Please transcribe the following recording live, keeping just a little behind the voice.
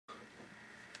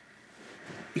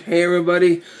Hey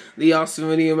everybody, the awesome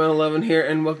Video Man 11 here,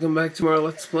 and welcome back to our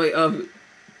Let's Play of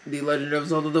The Legend of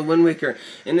Zelda: The Wind Waker.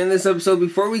 And in this episode,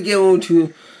 before we get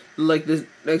into the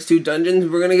next two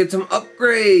dungeons, we're gonna get some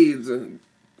upgrades.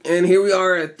 And here we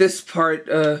are at this part,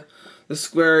 the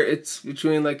square. It's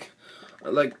between like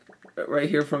right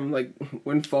here from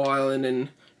Windfall Island and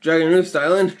Dragon Roost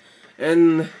Island,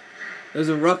 and there's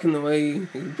a rock in the way. You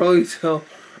can probably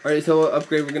already tell what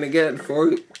upgrade we're gonna get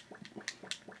for it.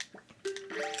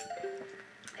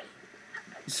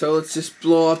 So let's just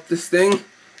blow up this thing.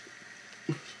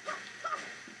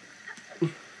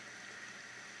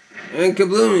 And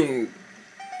kabloomy!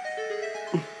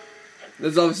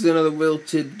 There's obviously another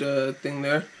wilted thing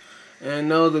there. And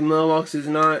no, the mailbox is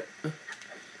not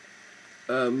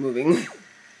moving.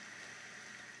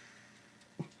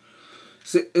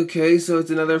 So, okay, so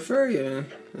it's another fairy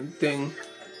thing.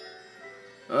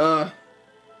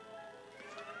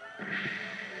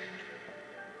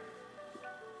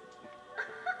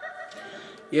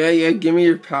 Yeah, give me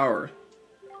your power.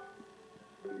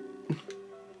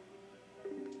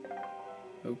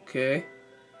 Okay.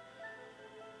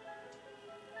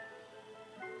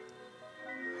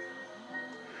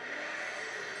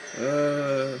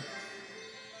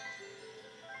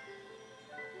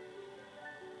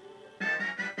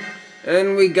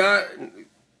 And we got...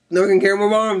 Now we can carry more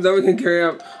bombs. Now we can carry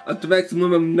up to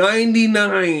maximum of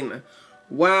 99.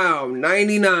 Wow,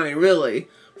 99, really.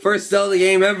 First Zelda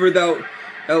game ever, though.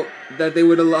 That they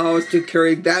would allow us to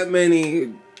carry that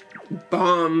many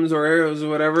bombs or arrows or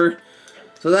whatever.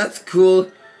 So that's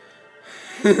cool.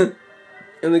 And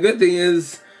the good thing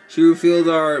is, she reveals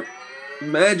our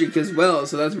magic as well,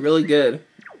 so that's really good.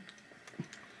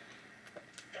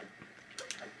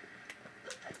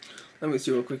 Let me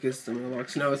see real quick, is the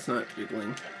mailbox? No, it's not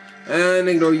jiggling. And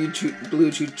ignore you,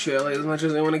 blue chili, as much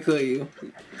as I want to kill you.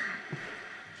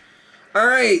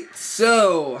 Alright,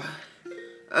 so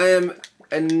I have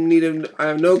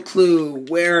no clue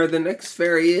where the next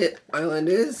fairy island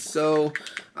is, so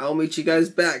I'll meet you guys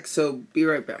back, so be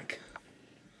right back.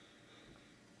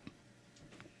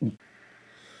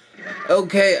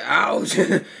 Okay, ouch.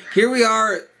 Here we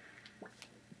are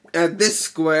at this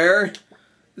square.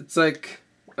 It's like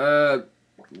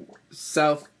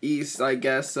southeast, I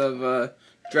guess, of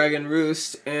Dragon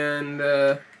Roost,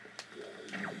 and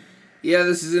yeah,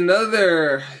 this is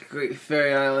another great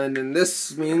fairy island, and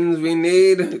this means we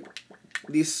need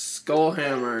the skull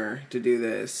hammer to do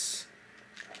this.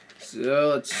 So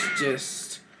let's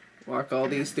just walk all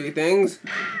these three things.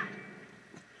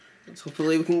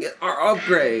 Hopefully we can get our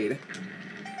upgrade.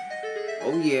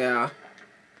 Oh yeah.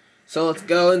 So let's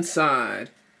go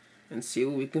inside and see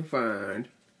what we can find.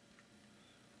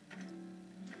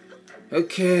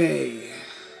 Okay.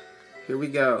 Here we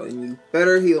go, and you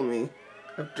better heal me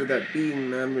after that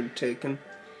beating I've been taking.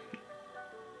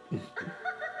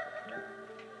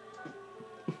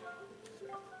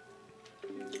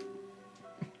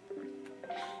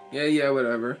 Yeah,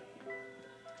 whatever.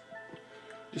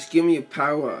 Just give me a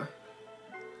power.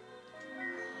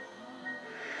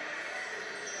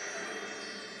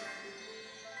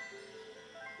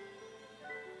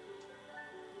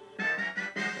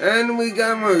 And we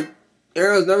got more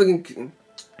arrows. Now we can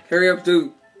carry up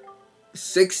to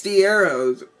 60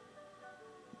 arrows.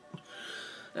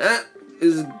 That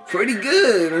is pretty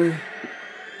good.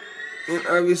 And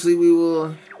obviously we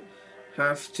will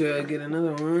have to get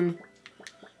another one.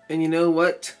 And you know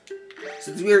what?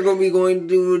 Since we are going to be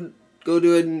go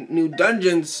to a new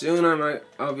dungeon soon, I'm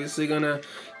obviously going to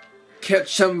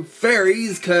catch some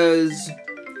fairies, because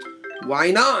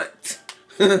why not?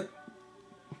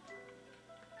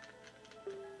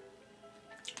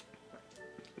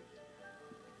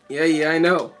 Yeah, I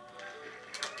know.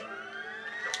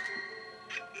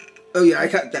 Oh yeah, I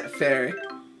got that fairy.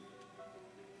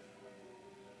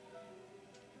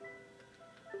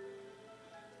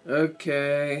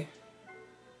 Okay.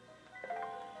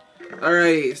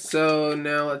 Alright, so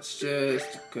now let's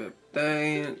just equip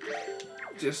that.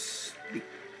 Just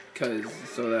because,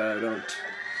 so that I don't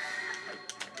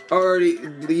already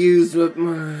use with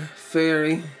my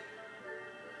fairy.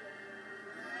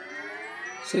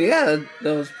 So yeah,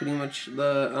 that was pretty much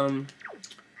the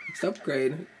next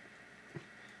upgrade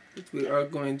that we are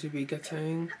going to be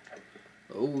getting.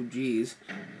 Oh jeez.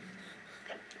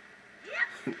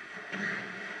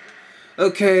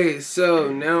 Okay,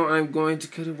 so now I'm going to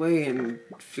cut away and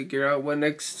figure out what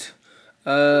next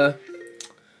upgrade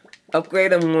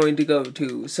I'm going to go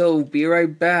to. So be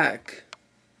right back.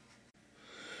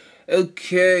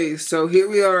 Okay, so here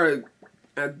we are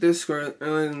at this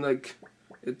island,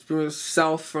 it's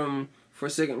south from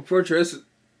Forsaken Fortress,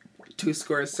 2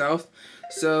 squares south.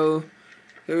 So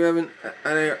Here we have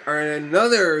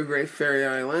another Great Fairy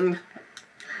Island.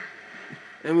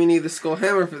 And we need the Skull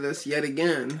Hammer for this yet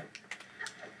again.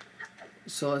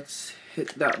 So let's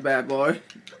hit that bad boy.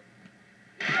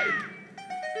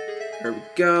 There we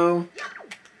go.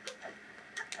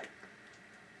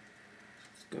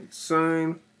 Good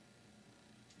sign.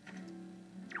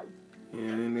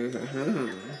 And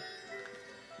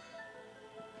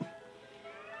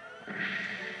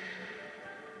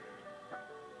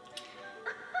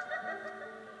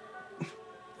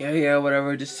yeah,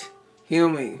 whatever, just heal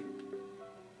me.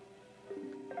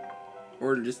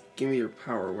 Or just give me your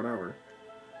power, whatever.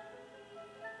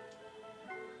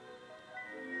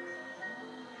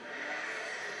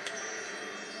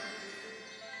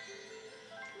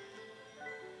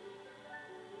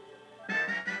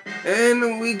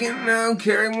 And we can now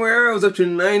carry more arrows up to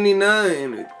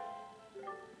 99.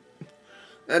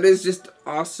 That is just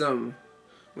awesome.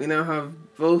 We now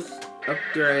have both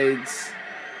upgrades.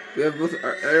 We have both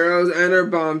our arrows and our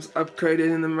bombs upgraded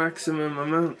in the maximum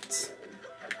amounts.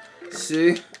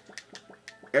 See?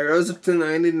 Arrows up to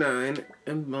 99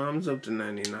 and bombs up to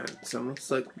 99. It's almost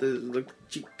like the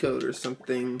cheat code or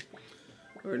something.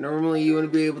 Or normally you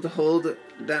wouldn't be able to hold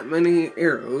that many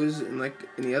arrows in like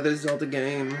any other Zelda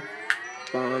game.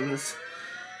 Bombs.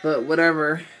 But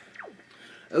whatever.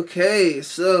 Okay,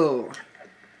 so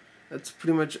that's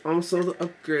pretty much almost all the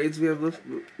upgrades we have left.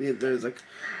 There's like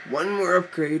one more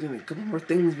upgrade and a couple more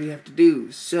things we have to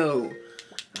do. So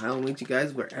I'll meet you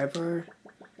guys wherever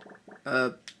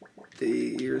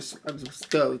you're supposed to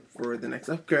go for the next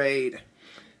upgrade.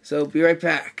 So be right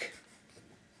back.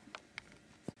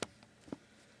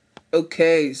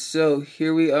 Okay, so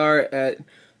here we are at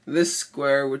this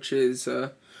square, which is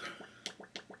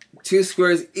 2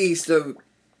 squares east of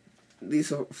the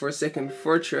Forsaken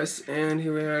Fortress, and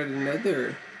here we are at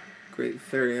another Great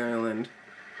Fairy Island.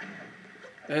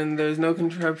 And there's no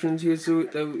contraptions here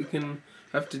that we can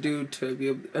have to do to be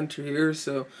able to enter here,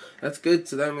 so that's good.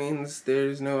 So that means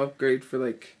there's no upgrade for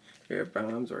like air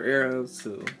bombs or arrows,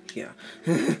 so yeah.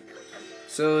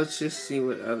 So let's just see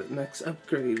what next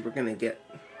upgrade we're gonna get.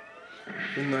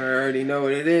 And I already know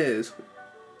what it is.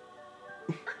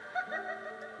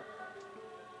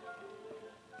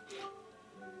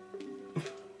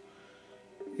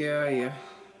 Yeah.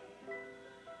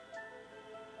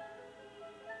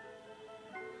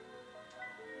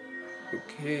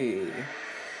 Okay.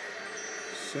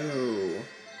 So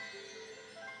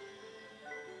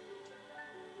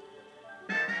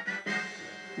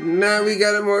now we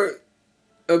got a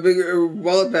bigger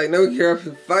wallet bag. Now we can up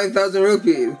to 5,000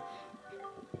 rupees.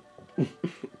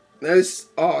 That's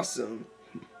awesome.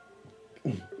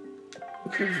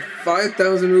 Okay,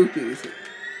 5,000 rupees.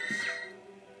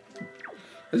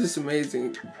 That's just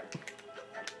amazing.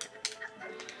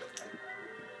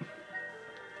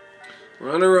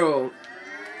 We're on a roll.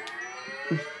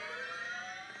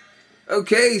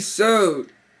 Okay, so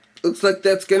looks like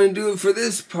that's gonna do it for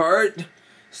this part.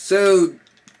 So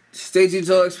stay tuned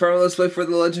till next part of Let's Play for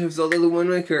The Legend of Zelda: The Wind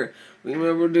Waker.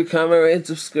 Remember to comment, rate, and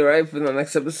subscribe for the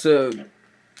next episode.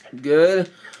 Goodbye.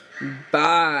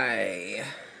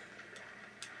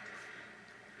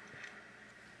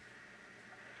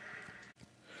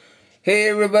 Hey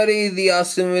everybody, the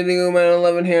awesome Video Man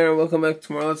 11 here, and welcome back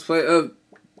to more Let's Play of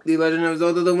The Legend of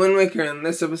Zelda: The Wind Waker. In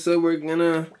this episode, we're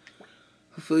gonna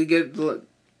hopefully get the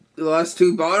last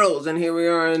 2 bottles, and here we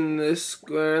are in this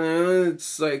square.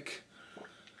 It's like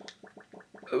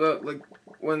about like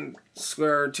 1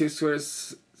 square or 2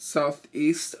 squares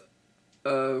southeast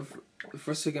of the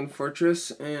Forsaken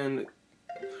Fortress, and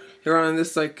here on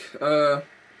this like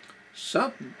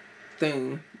shop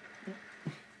thing.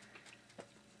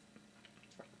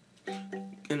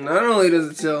 And not only does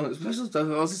it sell special stuff,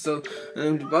 it also sells an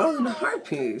empty bottle and a heart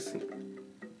piece.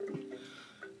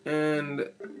 And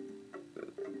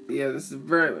yeah, this is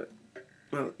very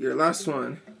well, your last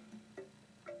one.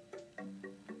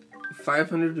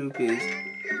 500 rupees.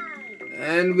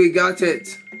 And we got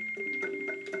it.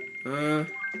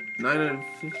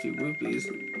 950 rupees.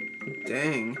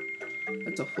 Dang.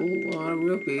 That's a whole lot of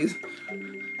rupees.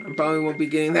 I probably won't be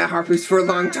getting that heart piece for a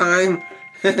long time.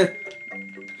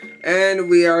 And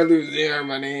we are losing our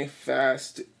money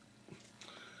fast.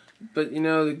 But you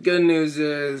know, the good news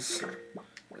is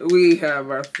we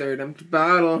have our 3rd empty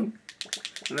bottle.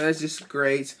 And that's just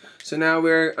great. So now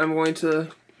I'm going to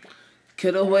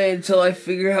get away until I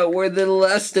figure out where the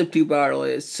last empty bottle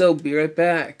is. So be right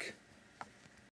back.